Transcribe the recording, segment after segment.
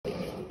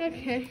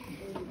Okay.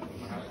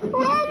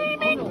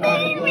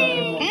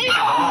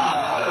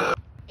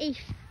 A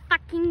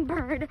fucking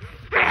bird.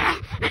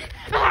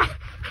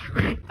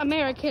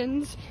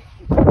 Americans.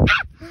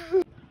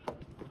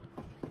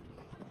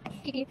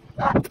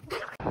 A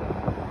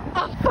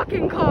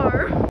fucking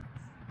car. Oh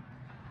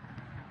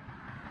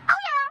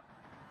yeah!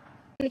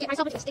 I'm gonna get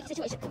myself into a sticky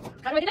situation.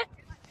 How do I do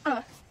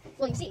that?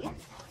 Well, you see,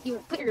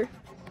 you put your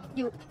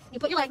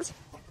legs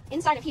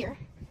inside of here,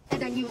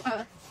 and then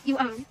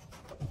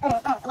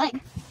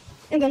leg,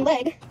 and then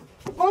leg.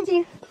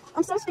 OMG,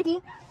 I'm so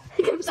sticky.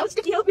 I'm so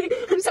sticky, help me.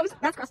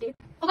 That's crusty.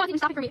 Oh god, you can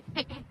stop it for me.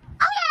 Hey. Oh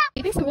yeah!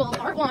 Baby school,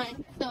 part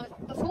 1. The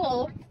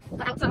school,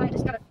 the outside,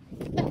 just gotta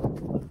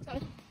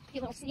be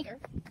a little sneaker.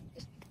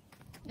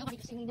 Nobody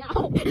will see me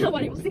now.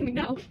 Nobody will see me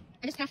now.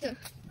 I just have to,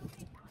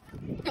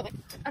 no wait,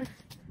 I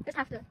just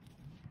have to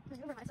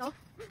maneuver myself.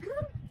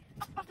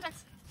 Off the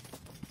fence.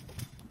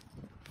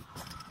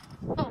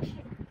 Oh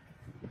shit.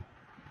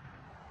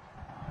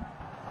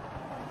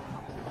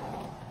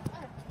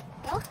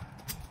 Well,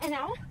 and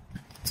now,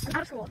 I'm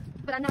out of school,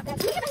 but I'm not that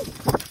sneaky.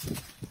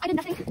 I did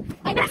nothing.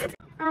 I missed.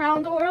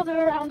 Around the world,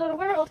 around the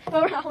world,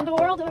 around the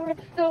world, around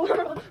the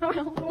world,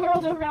 around the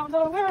world, around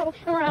the world,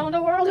 around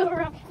the world, around the world,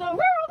 around the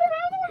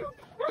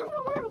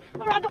world,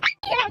 around the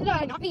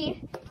yeah, not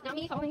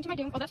me falling to my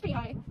doom. Oh, that's pretty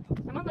high.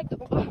 I'm on like the.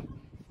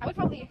 I would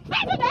probably.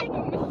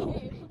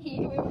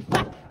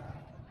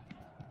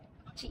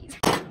 Jeez.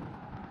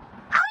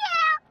 Oh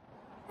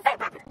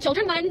yeah!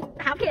 Children when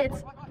have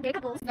kids, gay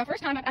couples. The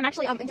first time I'm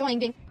actually enjoying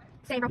being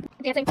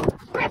dancing.